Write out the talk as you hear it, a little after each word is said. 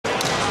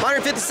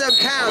157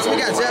 pounds. We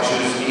got Jeff.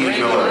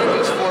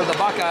 Languis for the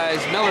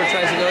Buckeyes. Miller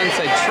tries to go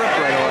inside trip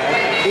right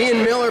away.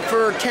 Ian Miller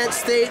for Kent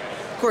State.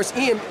 Of course,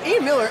 Ian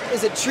Miller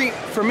is a treat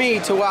for me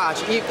to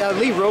watch.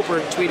 Lee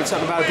Roper tweeted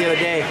something about it the other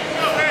day.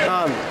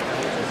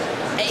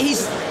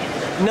 He's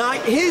not,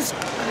 his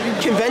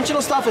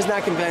conventional stuff is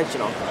not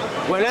conventional.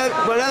 When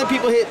other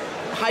people hit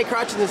high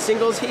crotches and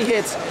singles, he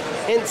hits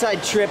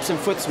inside trips and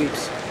foot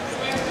sweeps.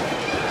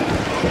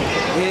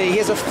 He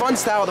has a fun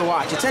style to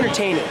watch. It's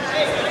entertaining.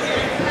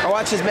 I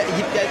watched his,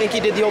 I think he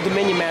did the Old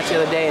Dominion match the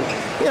other day, and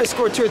he only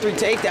scored 2 or 3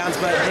 takedowns,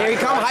 but there he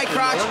comes, high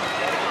crotch.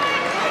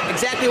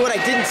 Exactly what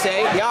I didn't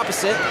say, the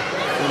opposite.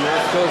 And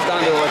that goes down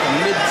to like a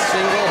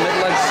mid-single,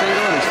 mid-leg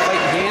single, and he's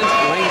fighting hands.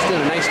 Langus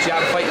doing a nice job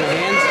fighting the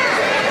hands.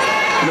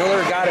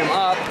 Miller got him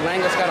up.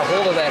 Langus got a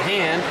hold of that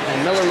hand, and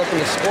Miller looking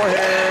to score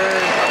here.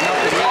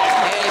 Nothing yet.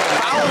 Hey,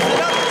 fouls it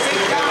up.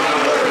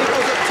 He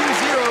goes up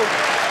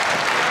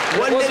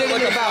 2-0. 1 minute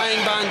like in a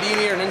flying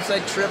Bondini or an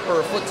inside trip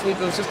or a foot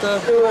sweep. It was just a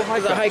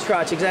high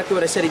crotch. Exactly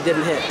what I said he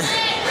didn't hit.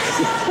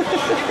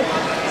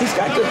 He's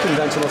got good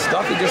conventional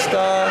stuff. He just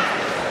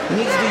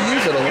needs to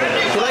use it a little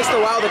bit. He likes to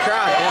wow the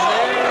crowd.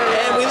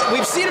 And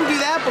we've seen him do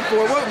that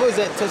before. What was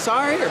it,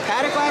 Tassari or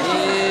Paddock last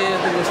year? Yeah,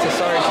 I think it was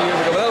Tassari 2 years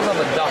ago, but that was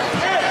off a duck.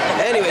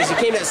 Anyways, he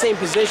came to that same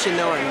position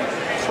though and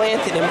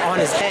planted him on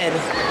his head.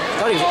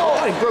 I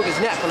thought he broke his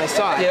neck when I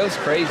saw it. Yeah, it was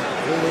crazy.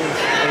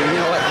 And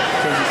you know what?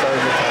 Crazy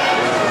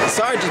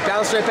Tassari just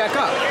bounced right back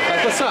up.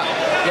 Like, what's up?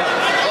 Yep.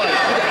 Oh,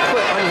 you got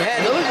put on your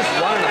head. Miller just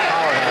running a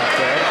power half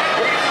there.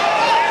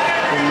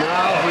 And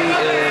now he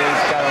is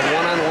got a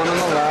one-on-one on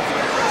the left.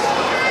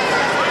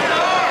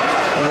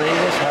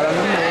 Langus head on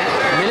the mat.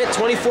 Minute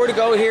 24 to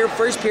go here,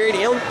 first period.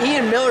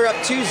 Ian Miller up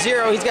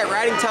 2-0. He's got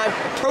riding time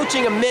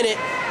approaching a minute.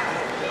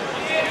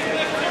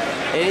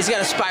 And he's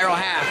got a spiral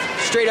half.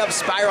 Straight up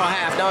spiral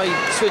half. Now he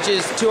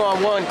switches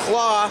 2-on-1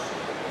 claw.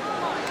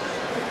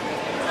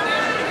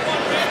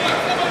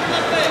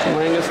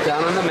 Langus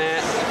down on the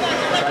mat.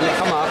 Trying to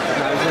come up.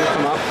 Now he's going to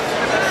come up.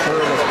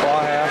 Third of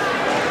claw half.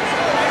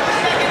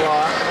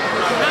 Claw.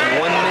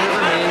 1 minute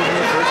remains in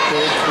the first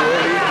period.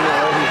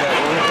 Miller. He's at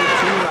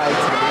 1:15 ride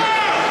time.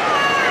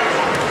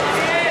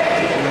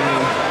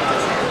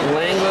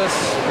 Langus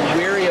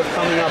weary of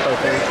coming up, I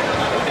think.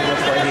 And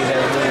that's why he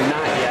has really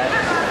not yet.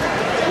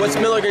 What's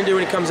Miller going to do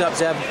when he comes up,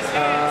 Zeb?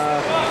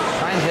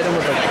 Try and hit him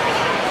with a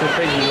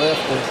crazy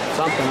lift or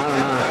something. I don't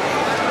know.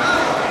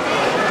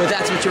 But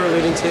that's what you were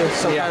alluding to,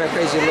 some kind of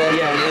crazy lift.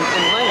 Yeah, and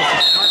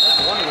Langus is smart. That's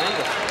one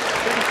Langus.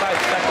 35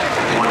 seconds.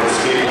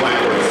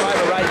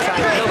 35 a ride time.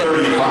 Miller.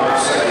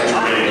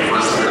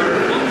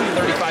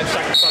 35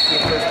 seconds left in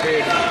the first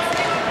period.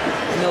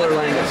 Miller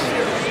Langus.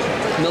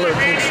 Miller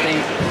Kent State.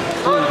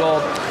 Blue and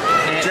gold.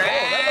 And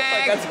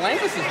that's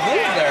Langus'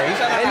 move there.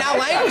 And now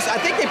Langus, I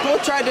think they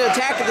both tried to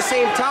attack at the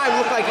same time.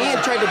 Looked like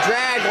Ian tried to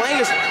drag.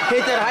 Langus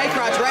hit that high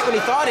crotch right when he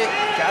thought it.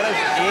 Got his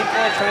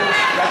ankle, trying to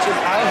stretch it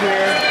out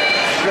here.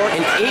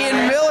 And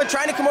Ian Miller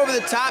trying to come over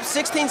the top.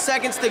 16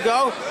 seconds to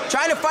go.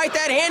 Trying to fight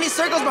that hand. He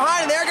circles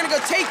behind, and they're going to go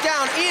take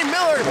down Ian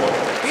Miller.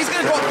 He's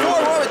going to go up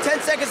 4-1 with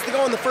 10 seconds to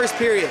go in the first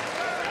period.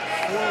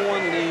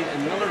 4-1 lead,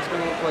 and Miller's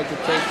going to look like to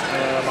take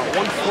about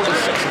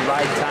 1:46 of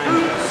ride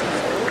time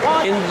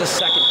into the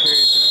second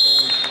period for the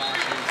Golden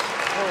Flashes.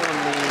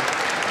 4-1 lead.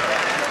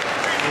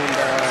 And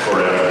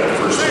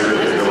first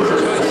period,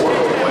 Miller 4,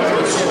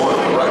 Langus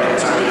 1, ride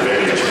time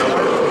advantage,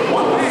 Miller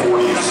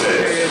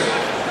 1:46.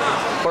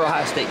 For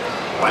Ohio State.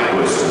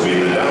 Languis will be in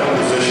the down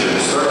position to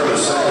start the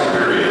second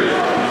period.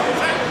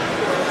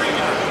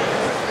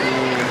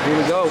 And here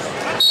we go.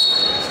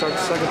 Start the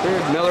second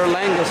period. Miller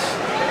Langus.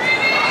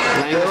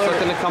 Langus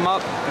looking to come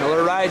up.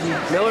 Miller riding.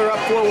 Miller up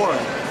 4-1.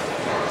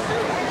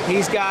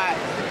 He's got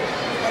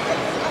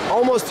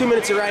almost 2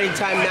 minutes of riding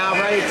time now.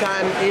 Riding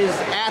time is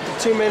at the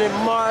 2-minute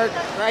mark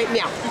right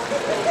now.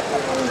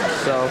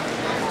 So,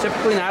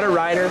 typically not a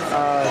rider.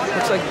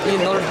 Looks like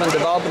Ian Miller's been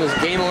developing his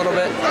game a little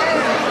bit,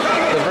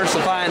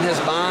 diversifying his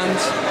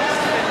bonds.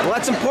 Well,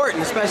 that's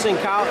important, especially in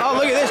college. Oh,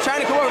 look at this,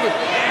 trying to come over,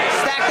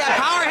 stack that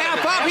power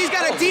half up. He's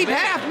got a deep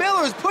half.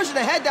 Miller is pushing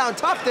the head down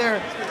tough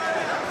there.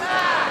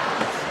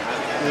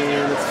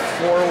 And it's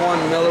 4-1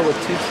 Miller with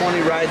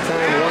 2:20 ride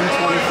time,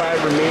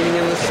 1:25 remaining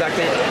in the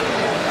second.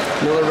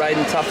 Miller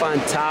riding tough on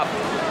top,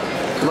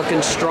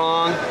 looking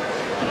strong.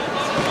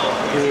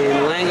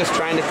 And Langus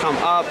trying to come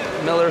up.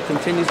 Miller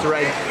continues to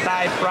ride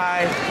thigh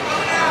pry.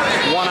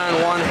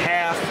 One-on-one,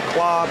 half,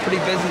 claw, pretty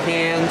busy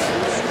hands.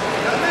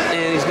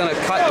 And he's going to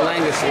cut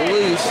Langus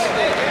loose.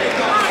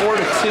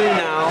 4-2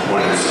 now.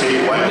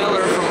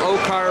 Miller from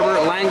Oak Harbor,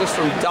 Langus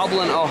from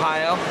Dublin,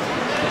 Ohio.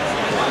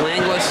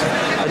 Languis,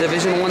 a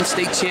Division I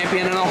state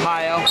champion in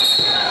Ohio.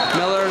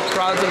 Miller,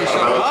 crowds in the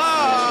show.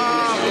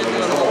 Oh,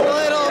 a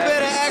little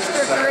bit of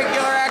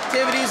extracurricular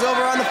activities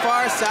over on the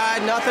far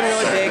side. Nothing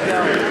really big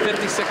though.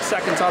 56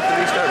 seconds off the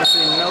restart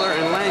between Miller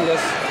and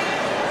Langus.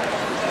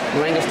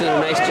 Langus doing a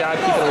nice job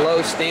keeping a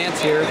low stance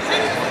here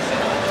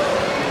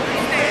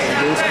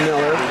against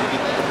Miller.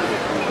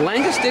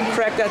 Langus did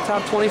crack that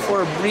top 20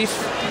 for a brief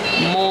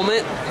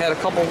moment. Had a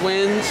couple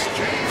wins.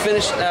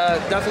 Finished,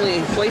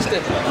 definitely placed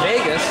at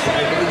Vegas.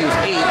 I believe he was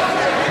 8th.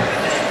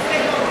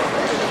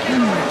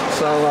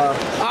 So,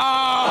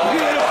 oh,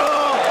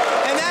 beautiful!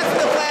 And that's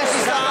the flashy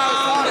stuff I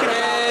was talking about.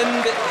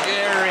 And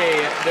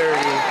Jerry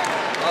Dirty.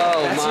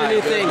 Oh, That's my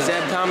your new goodness. thing,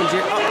 Zeb, Tom and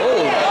Jerry. Oh,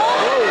 Oh,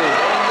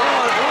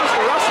 who wants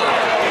to wrestle?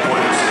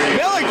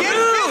 Miller, get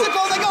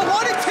physical. They go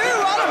 1 and 2.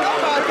 I don't know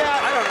about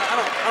that. I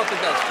don't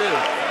think that's true.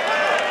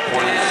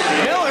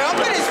 Miller up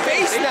in his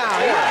face now.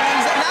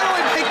 He's not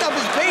only picked up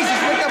his pace,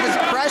 he's picked up his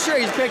pressure.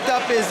 He's picked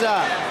up his.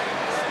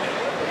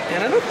 And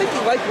I don't think he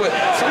liked what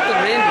something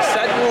Randy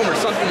said to him or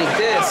something he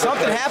did.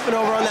 Something happened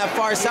over on that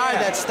far side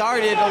that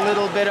started a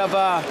little bit of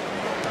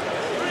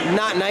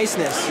not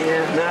niceness.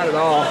 Yeah, not at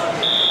all.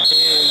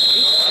 And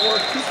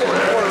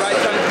 254 right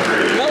time.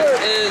 Miller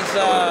is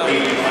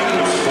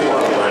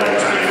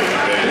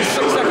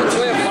 6 seconds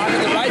away of blocking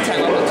the right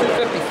time up to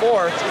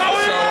 254.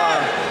 So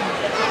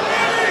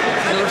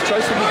Miller's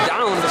choice would be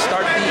down to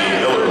start the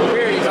third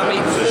period. He's on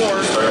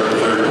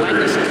 8-4.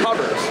 Languis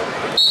covers.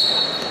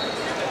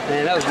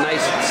 And that was a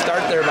nice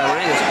start there by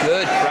Languis.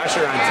 Good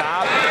pressure on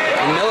top.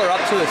 And Miller up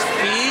to his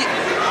feet.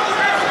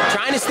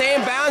 Trying to stay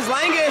in bounds,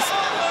 Languis.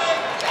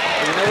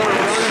 And Miller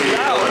runs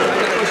out.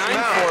 Got a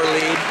 9-4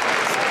 lead.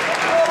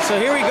 So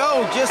here we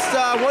go. Just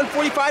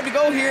 1:45 to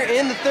go here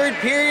in the third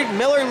period.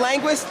 Miller,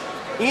 Languis.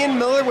 Ian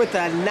Miller with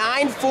a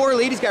 9-4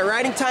 lead. He's got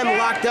riding time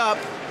locked up.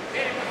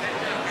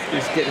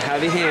 He's getting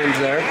heavy hands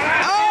there.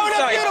 Oh, and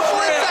a beautiful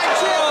inside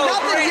chip.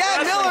 Nothing yet,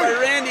 By Miller.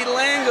 Randy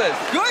Languis.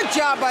 Good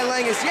job by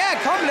Languis. Yeah,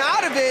 coming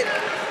out of it.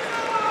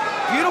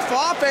 Beautiful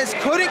offense.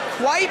 Couldn't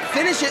quite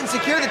finish it and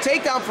secure the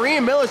takedown for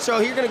Ian Miller. So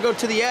here going to go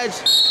to the edge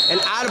and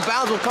out of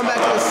bounds. We'll come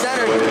back to the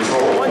center.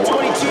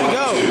 1:22 to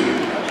go.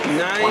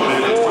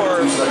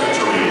 9-4. I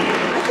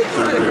think he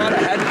might have got a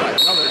headbutt.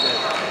 Miller did.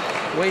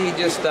 The way he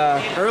just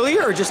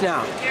Earlier or just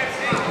now?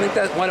 I think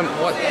that's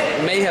what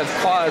may have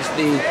caused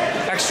the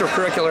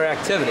extracurricular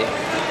activity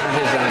on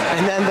his end.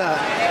 And then the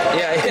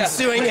Yeah.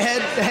 ensuing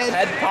head.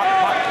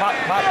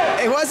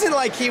 Pop. It wasn't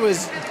like he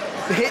was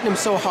hitting him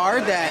so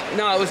hard that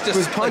No, it was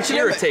just punching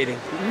him. irritating.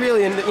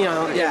 Really,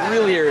 yeah.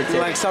 Really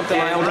irritating. Like something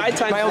and right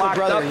time my older locked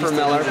brother up used for to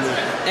Miller. do.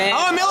 And,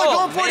 Oh, Miller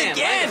going for it man,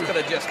 again. Languis could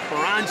have just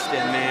crunched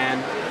him,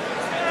 man.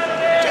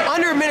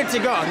 Under a minute to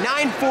go.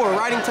 9-4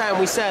 riding time.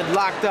 We said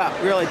locked up.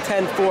 Really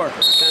 10-4.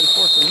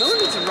 10-4. So Miller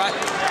needs to right.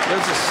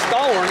 There's a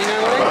stall warning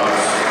on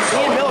Languis.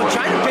 Ian Miller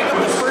trying to pick up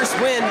the first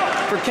win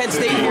for Kent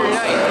State here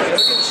tonight.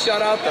 He's getting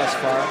shut out thus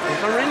far.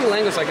 If I'm Randy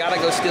Languis, I gotta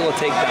go steal a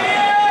takedown.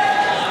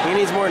 He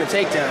needs more than a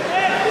takedown.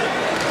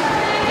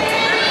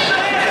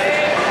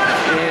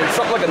 And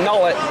something like a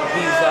nullet,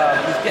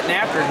 he's getting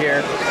after it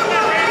here.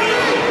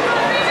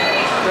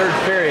 Third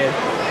period.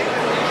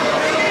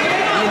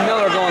 Ian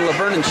Miller going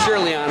Laverne and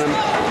Shirley on him,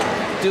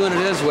 doing it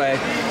his way.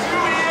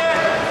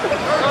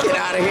 Get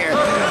out of here.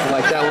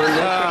 Like that one.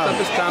 Then picks up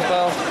his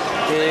combo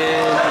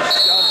and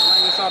shoves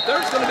Languis off.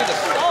 There's going to be the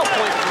stall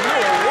point for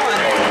Miller.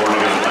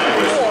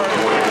 1-4.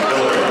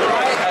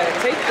 Right, a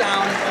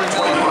takedown for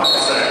Miller.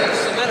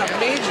 Cement a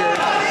major.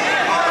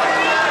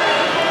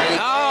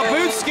 Oh,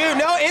 boot scoot.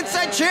 No,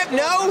 inside chip.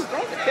 No.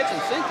 Throw the kitchen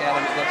sink at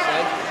him, it looks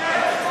like.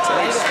 So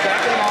he's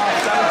backing him off.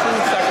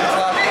 17 seconds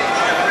left.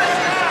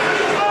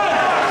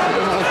 It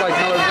doesn't look like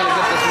Miller's going to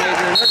get this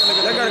major.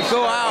 They're going to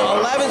go out.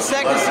 11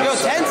 seconds to go.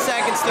 10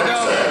 seconds to go.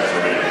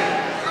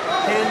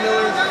 And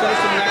Miller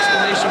finished with an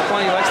exclamation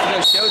point. He likes to go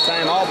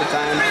showtime all the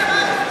time.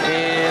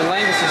 And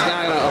Languis is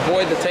now going to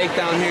avoid the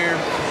takedown here.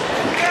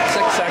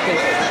 6 seconds.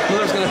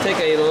 Miller's going to take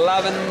a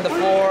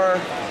 11-4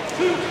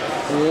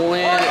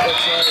 win, it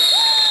looks like.